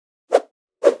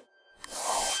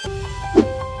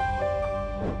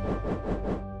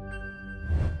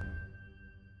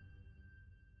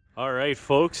All right,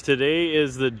 folks, today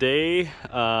is the day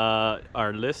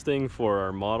our listing for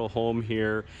our model home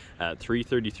here at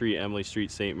 333 Emily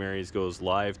Street, St. Mary's goes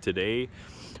live today.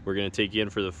 We're going to take you in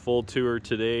for the full tour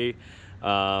today.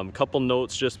 Couple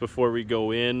notes just before we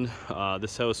go in.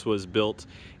 This house was built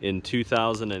in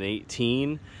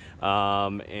 2018.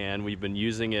 And we've been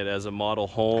using it as a model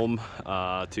home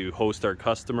to host our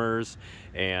customers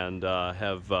and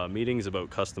have meetings about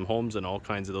custom homes and all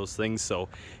kinds of those things. So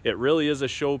it really is a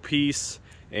showpiece.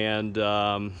 And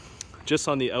just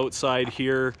on the outside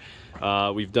here,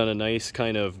 we've done a nice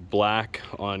kind of black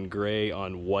on gray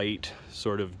on white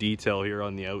sort of detail here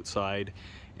on the outside,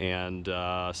 and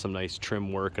some nice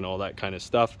trim work and all that kind of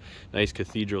stuff. Nice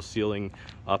cathedral ceiling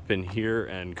up in here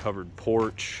and covered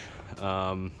porch.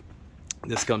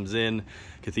 This comes in,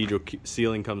 cathedral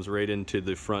ceiling comes right into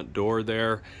the front door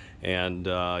there, and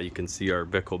you can see our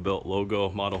Bickle Built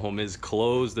logo. Model home is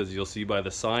closed, as you'll see by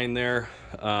the sign there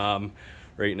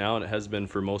right now, and it has been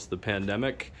for most of the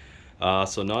pandemic.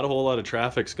 So not a whole lot of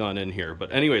traffic's gone in here,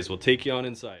 but anyways, we'll take you on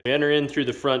inside. We enter in through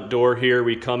the front door here.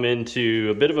 We come into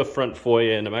a bit of a front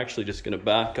foyer, and I'm actually just going to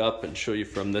back up and show you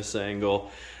from this angle.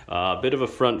 A bit of a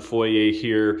front foyer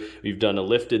here. We've done a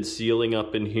lifted ceiling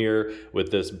up in here with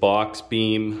this box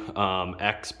beam,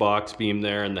 X box beam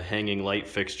there, and the hanging light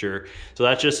fixture. So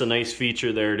that's just a nice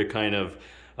feature there to kind of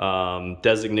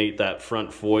designate that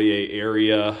front foyer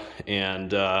area,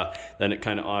 and then it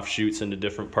kind of offshoots into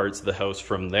different parts of the house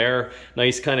from there.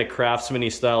 Nice kind of Craftsman-y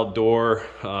style door,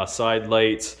 side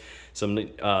lights, some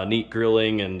neat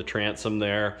grilling and the transom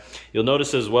there. You'll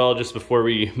notice as well, just before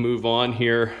we move on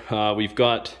here, we've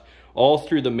got all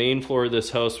through the main floor of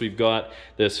this house, we've got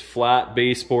this flat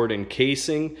baseboard and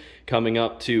casing coming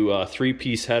up to a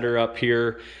three-piece header up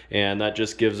here, and that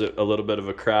just gives it a little bit of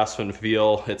a Craftsman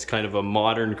feel. It's kind of a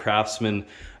modern Craftsman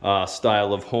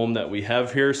style of home that we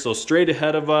have here. So straight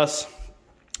ahead of us,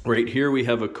 right here, we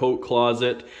have a coat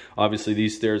closet. Obviously,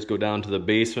 these stairs go down to the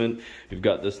basement. We've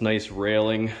got this nice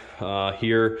railing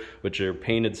here, which are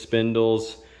painted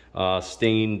spindles,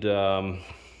 stained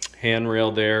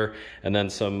handrail there, and then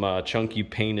some chunky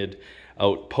painted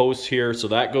out posts here. So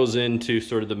that goes into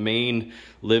sort of the main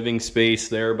living space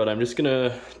there, but I'm just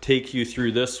gonna take you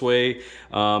through this way.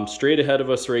 Straight ahead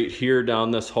of us right here down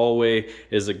this hallway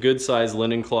is a good sized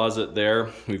linen closet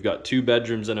there. We've got 2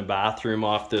 bedrooms and a bathroom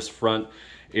off this front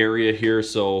area here.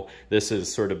 So this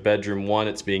is sort of bedroom 1.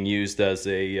 It's being used as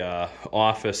a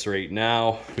office right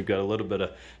now. We've got a little bit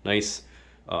of nice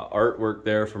artwork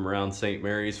there from around St.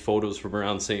 Mary's, photos from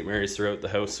around St. Mary's throughout the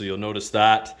house, so you'll notice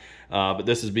that. But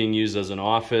this is being used as an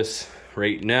office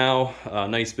right now.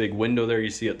 Nice big window there you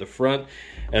see at the front,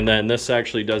 and then this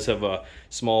actually does have a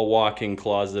small walk-in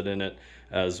closet in it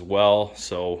as well,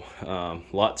 so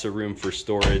lots of room for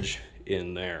storage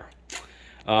in there.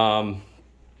 And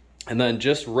then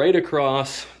just right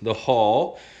across the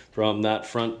hall from that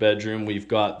front bedroom, we've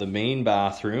got the main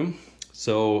bathroom.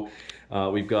 So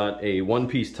we've got a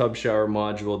one-piece tub shower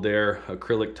module there,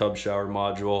 acrylic tub shower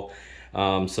module,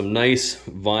 some nice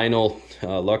vinyl,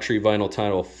 luxury vinyl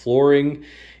tile flooring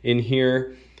in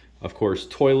here, of course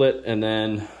toilet, and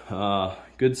then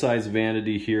good size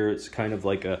vanity here. It's kind of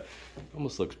like a,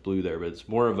 almost looks blue there, but it's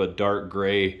more of a dark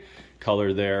gray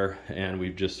color there, and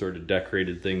we've just sort of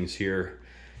decorated things here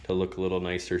to look a little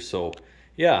nicer. So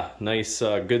yeah, nice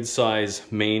good size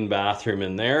main bathroom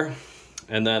in there.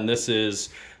 And then this is,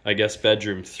 I guess,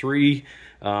 bedroom 3.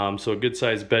 So a good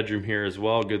sized bedroom here as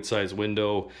well, good sized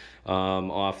window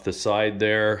off the side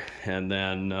there. And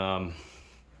then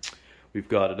we've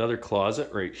got another closet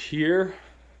right here.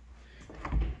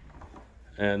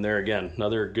 And there again,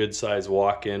 another good sized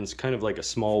walk-in. It's kind of like a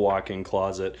small walk-in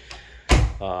closet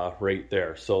right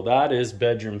there. So that is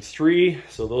bedroom 3.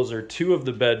 So those are 2 of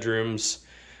the bedrooms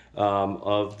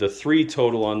of the 3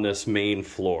 total on this main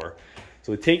floor.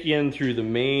 So we take you in through the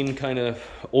main kind of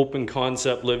open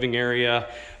concept living area.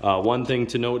 One thing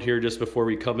to note here just before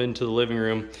we come into the living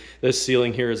room, this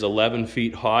ceiling here is 11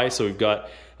 feet high, so we've got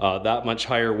that much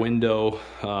higher window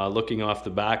looking off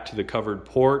the back to the covered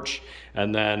porch,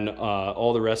 and then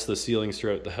all the rest of the ceilings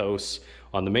throughout the house,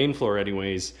 on the main floor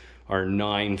anyways, are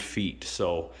 9 feet.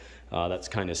 So that's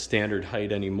kind of standard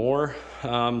height anymore.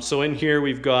 So in here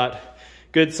we've got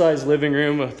good sized living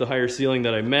room with the higher ceiling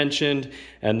that I mentioned,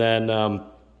 and then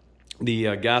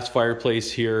the gas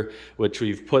fireplace here, which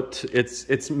we've put,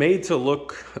 it's made to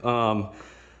look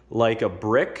like a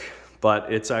brick,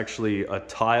 but it's actually a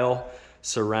tile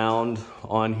surround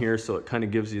on here, so it kind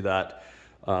of gives you that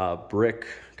brick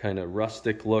kind of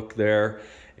rustic look there,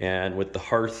 and with the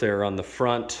hearth there on the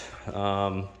front.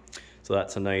 So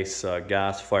that's a nice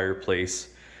gas fireplace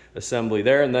assembly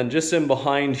there. And then just in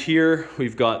behind here,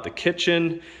 we've got the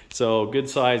kitchen. So good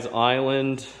size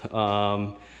island,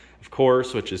 of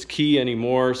course, which is key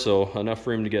anymore. So enough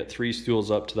room to get 3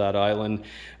 stools up to that island.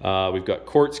 We've got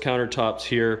quartz countertops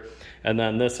here. And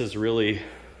then this is really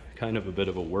kind of a bit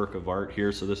of a work of art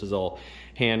here. So this is all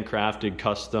handcrafted,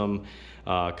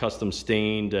 custom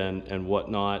stained and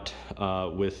whatnot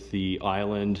with the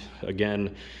island.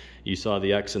 Again, you saw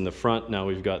the X in the front. Now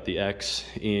we've got the X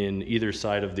in either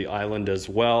side of the island as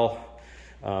well.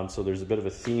 So there's a bit of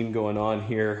a theme going on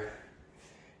here.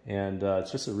 And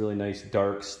it's just a really nice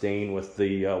dark stain with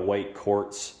the white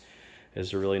quartz.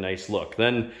 Is a really nice look.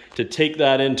 Then to take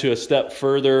that into a step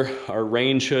further, our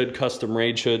range hood, custom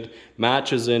range hood,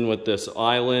 matches in with this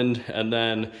island, and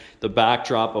then the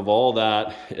backdrop of all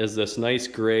that is this nice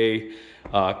gray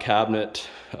cabinet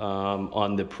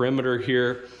on the perimeter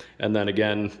here, and then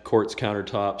again quartz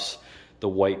countertops, the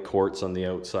white quartz on the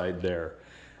outside there.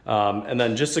 And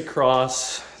then just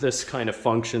across this kind of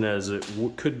function as it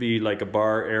could be like a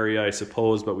bar area, I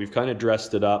suppose, but we've kind of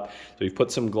dressed it up. So we've put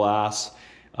some glass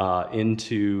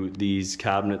into these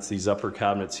cabinets, these upper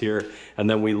cabinets here, and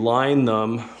then we line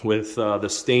them with the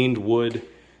stained wood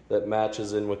that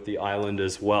matches in with the island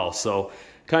as well. So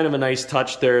kind of a nice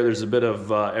touch there. There's a bit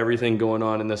of everything going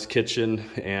on in this kitchen,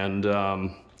 and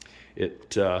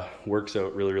it works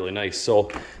out really, really nice. So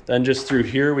then just through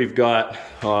here we've got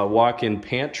a walk-in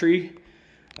pantry,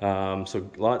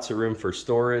 so lots of room for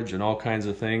storage and all kinds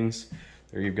of things.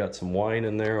 There you've got some wine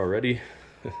in there already.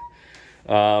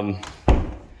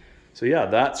 So yeah,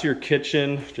 that's your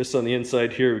kitchen. Just on the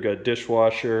inside here, we've got a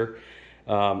dishwasher.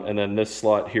 And then this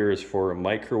slot here is for a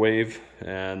microwave.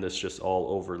 And this just all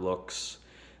overlooks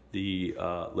the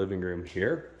living room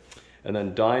here. And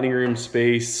then dining room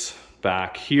space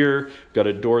back here. Got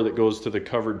a door that goes to the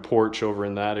covered porch over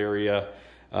in that area.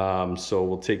 So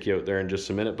we'll take you out there in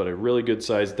just a minute, but a really good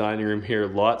sized dining room here.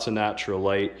 Lots of natural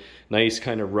light. Nice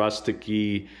kind of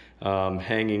rustic-y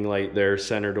hanging light there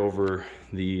centered over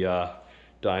the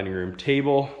dining room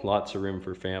table. Lots of room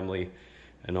for family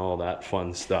and all that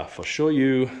fun stuff. I'll show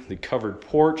you the covered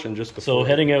porch and just before. So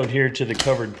heading out here to the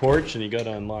covered porch, and you got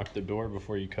to unlock the door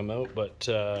before you come out. But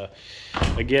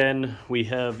again, we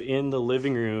have in the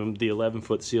living room the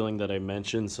 11-foot ceiling that I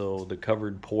mentioned. So the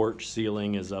covered porch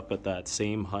ceiling is up at that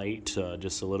same height,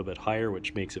 just a little bit higher,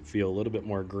 which makes it feel a little bit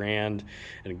more grand.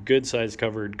 And a good sized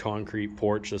covered concrete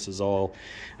porch. This is all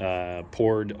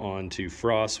poured onto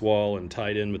frost wall and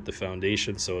tied in with the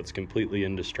foundation, so it's completely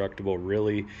indestructible,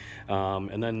 really.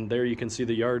 And then there you can see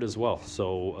the yard as well.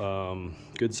 So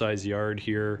good size yard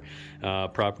here.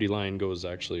 Property line goes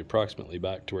actually approximately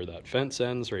back to where that fence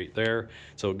ends right there.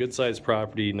 So good size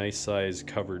property, nice size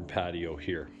covered patio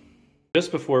here.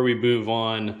 Just before we move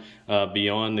on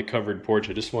beyond the covered porch,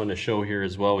 I just wanted to show here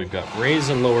as well, we've got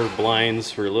raised and lower blinds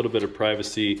for a little bit of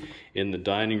privacy in the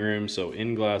dining room. So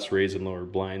in-glass raised and lower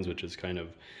blinds, which is kind of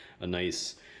a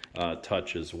nice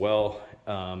touch as well.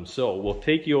 So we'll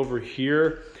take you over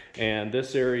here, and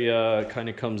this area kind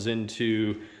of comes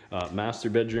into master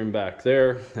bedroom back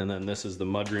there, and then this is the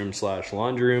mudroom slash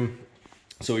laundry room.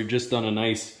 So we've just done a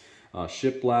nice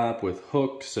shiplap with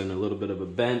hooks and a little bit of a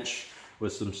bench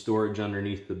with some storage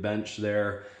underneath the bench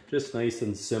there. Just nice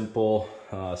and simple,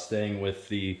 staying with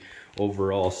the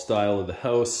overall style of the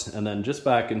house. And then just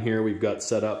back in here, we've got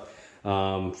set up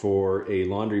for a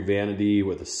laundry vanity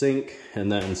with a sink,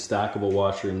 and then stackable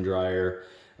washer and dryer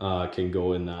can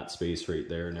go in that space right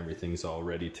there, and everything's all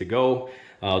ready to go.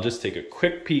 I'll just take a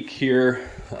quick peek here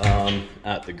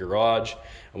at the garage,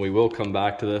 and we will come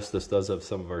back to this. This does have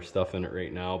some of our stuff in it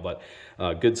right now, but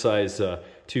good size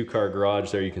 2-car garage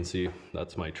there. You can see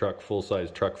that's my truck. Full-size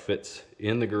truck fits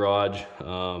in the garage.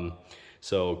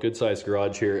 So good size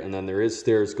garage here, and then there is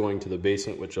stairs going to the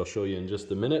basement, which I'll show you in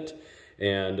just a minute.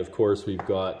 And of course we've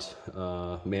got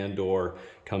man door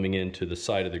coming into the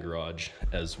side of the garage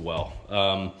as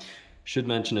well. Should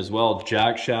mention as well,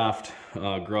 jack shaft,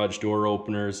 garage door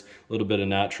openers, a little bit of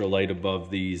natural light above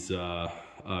these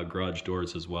garage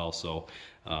doors as well. So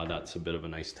that's a bit of a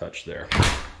nice touch there.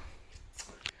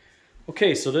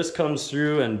 Okay, so this comes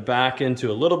through and back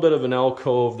into a little bit of an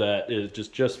alcove that is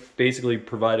just basically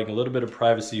providing a little bit of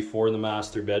privacy for the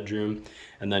master bedroom.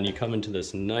 And then you come into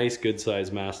this nice good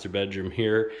sized master bedroom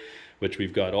here, which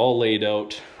we've got all laid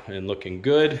out and looking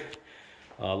good.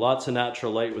 Lots of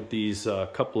natural light with these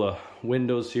couple of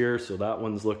windows here. So that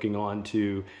one's looking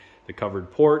onto the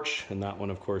covered porch, and that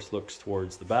one of course looks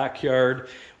towards the backyard.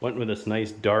 Went with this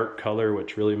nice dark color,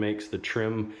 which really makes the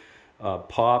trim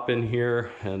pop in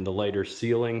here, and the lighter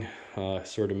ceiling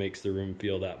sort of makes the room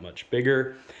feel that much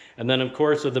bigger. And then of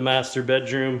course with the master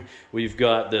bedroom, we've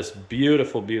got this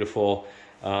beautiful, beautiful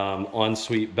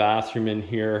ensuite bathroom in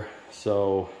here.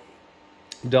 So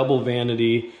double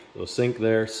vanity, little sink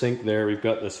there, sink there. We've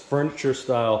got this furniture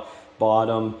style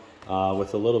bottom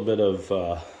with a little bit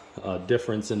of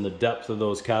difference in the depth of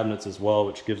those cabinets as well,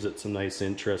 which gives it some nice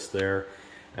interest there.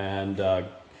 And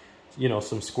you know,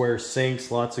 some square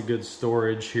sinks, lots of good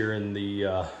storage here in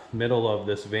the middle of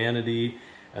this vanity.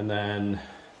 And then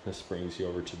this brings you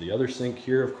over to the other sink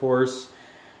here, of course.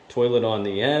 Toilet on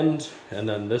the end, and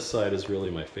then this side is really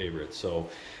my favorite. So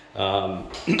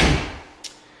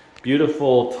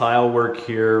beautiful tile work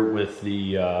here with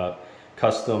the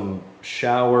custom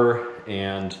shower,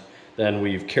 and then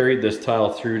we've carried this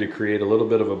tile through to create a little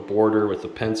bit of a border with the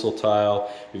pencil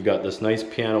tile. We've got this nice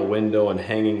piano window and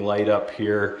hanging light up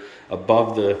here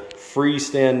above the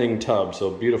freestanding tub. So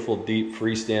beautiful deep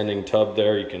freestanding tub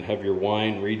there. You can have your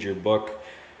wine, read your book,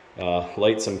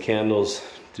 light some candles,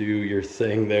 do your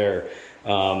thing there.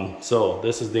 So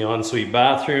this is the ensuite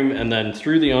bathroom, and then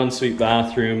through the ensuite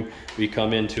bathroom we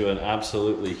come into an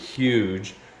absolutely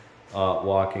huge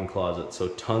walk-in closet. So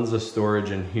tons of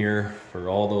storage in here for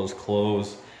all those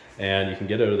clothes, and you can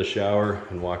get out of the shower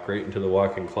and walk right into the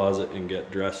walk-in closet and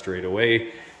get dressed right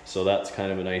away. So that's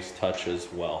kind of a nice touch as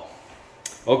well.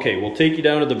 Okay, we'll take you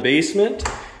down to the basement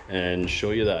and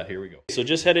show you that. Here we go. So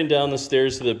just heading down the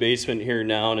stairs to the basement here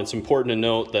now, and it's important to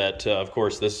note that of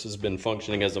course this has been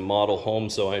functioning as a model home,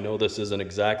 so I know this isn't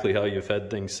exactly how you've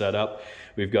had things set up.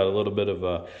 We've got a little bit of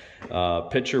a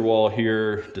picture wall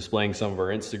here displaying some of our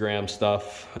Instagram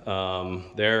stuff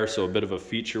there, so a bit of a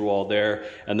feature wall there.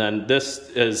 And then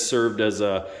this has served as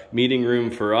a meeting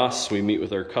room for us. We meet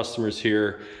with our customers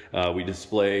here. We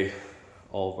display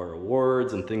all of our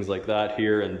awards and things like that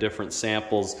here and different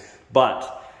samples.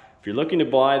 But if you're looking to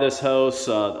buy this house,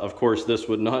 of course this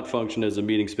would not function as a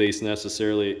meeting space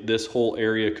necessarily. This whole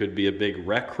area could be a big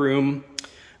rec room.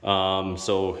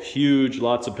 So huge,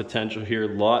 lots of potential here,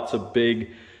 lots of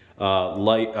big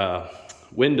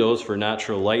windows for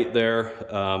natural light there.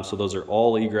 So those are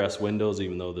all egress windows,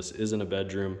 even though this isn't a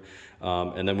bedroom.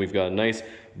 And then we've got a nice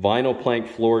vinyl plank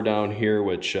floor down here,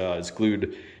 which is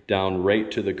glued down right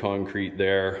to the concrete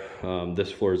there.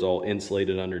 This floor is all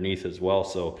insulated underneath as well,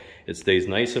 so it stays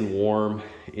nice and warm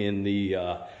in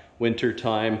the winter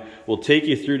time. We'll take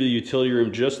you through the utility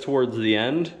room just towards the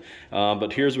end,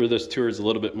 but here's where this tour is a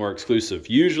little bit more exclusive.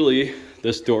 Usually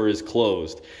this door is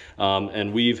closed,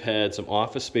 and we've had some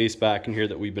office space back in here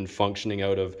that we've been functioning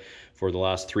out of for the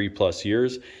last 3+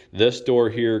 years. This door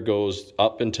here goes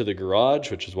up into the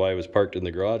garage, which is why I was parked in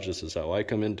the garage. This is how I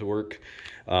come into work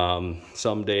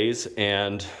some days.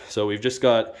 And so we've just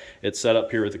got it set up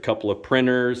here with a couple of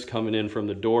printers coming in from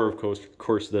the door. Of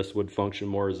course this would function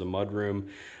more as a mudroom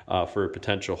for a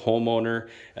potential homeowner.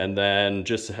 And then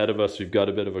just ahead of us we've got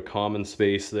a bit of a common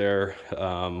space there,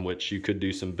 which you could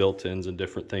do some built-ins and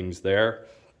different things there.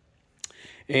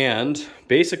 And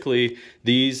basically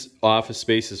these office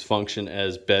spaces function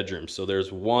as bedrooms. So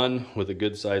there's one with a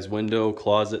good sized window,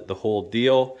 closet, the whole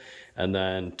deal, and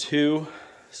then two.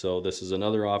 So this is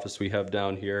another office we have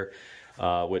down here,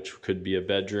 which could be a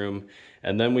bedroom.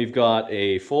 And then we've got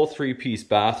a full 3-piece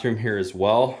bathroom here as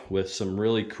well with some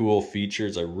really cool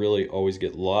features. I really always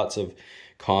get lots of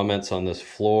comments on this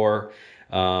floor.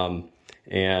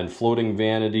 And floating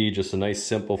vanity, just a nice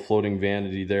simple floating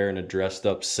vanity there, and a dressed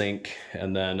up sink,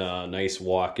 and then a nice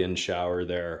walk-in shower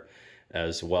there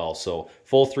as well. So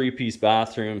full 3-piece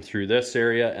bathroom through this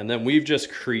area. And then we've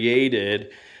just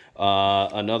created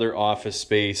another office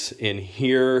space in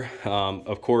here.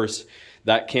 Of course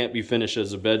that can't be finished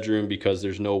as a bedroom because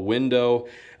there's no window,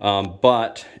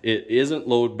 but it isn't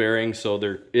load bearing, so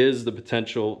there is the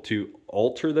potential to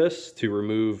alter this, to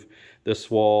remove this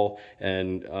wall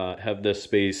and have this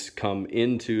space come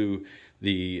into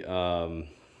the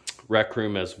rec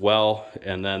room as well,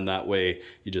 and then that way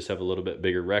you just have a little bit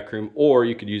bigger rec room, or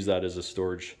you could use that as a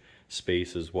storage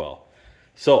space as well.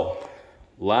 So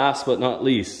last but not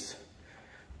least,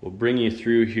 we'll bring you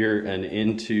through here and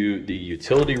into the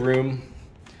utility room.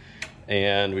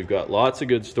 And we've got lots of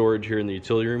good storage here in the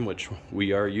utility room, which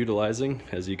we are utilizing,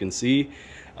 as you can see.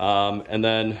 And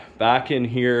then back in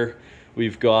here,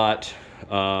 we've got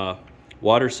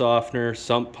water softener,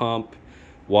 sump pump,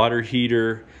 water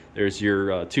heater. There's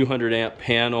your 200 amp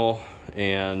panel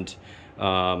and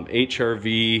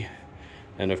HRV,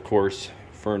 and of course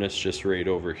furnace just right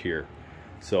over here.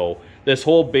 So this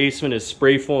whole basement is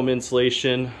spray foam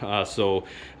insulation,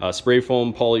 spray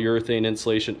foam polyurethane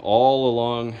insulation all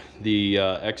along the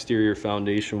exterior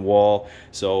foundation wall.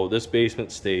 So this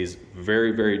basement stays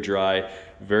very, very dry,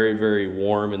 very, very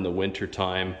warm in the winter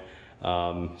time.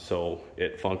 So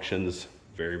it functions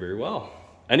very, very well.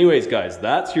 anyways, guys,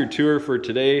 that's your tour for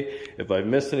today. If I've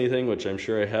missed anything, which I'm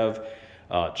sure I have,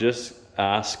 just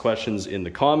ask questions in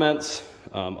the comments.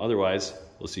 Otherwise,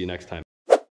 we'll see you next time.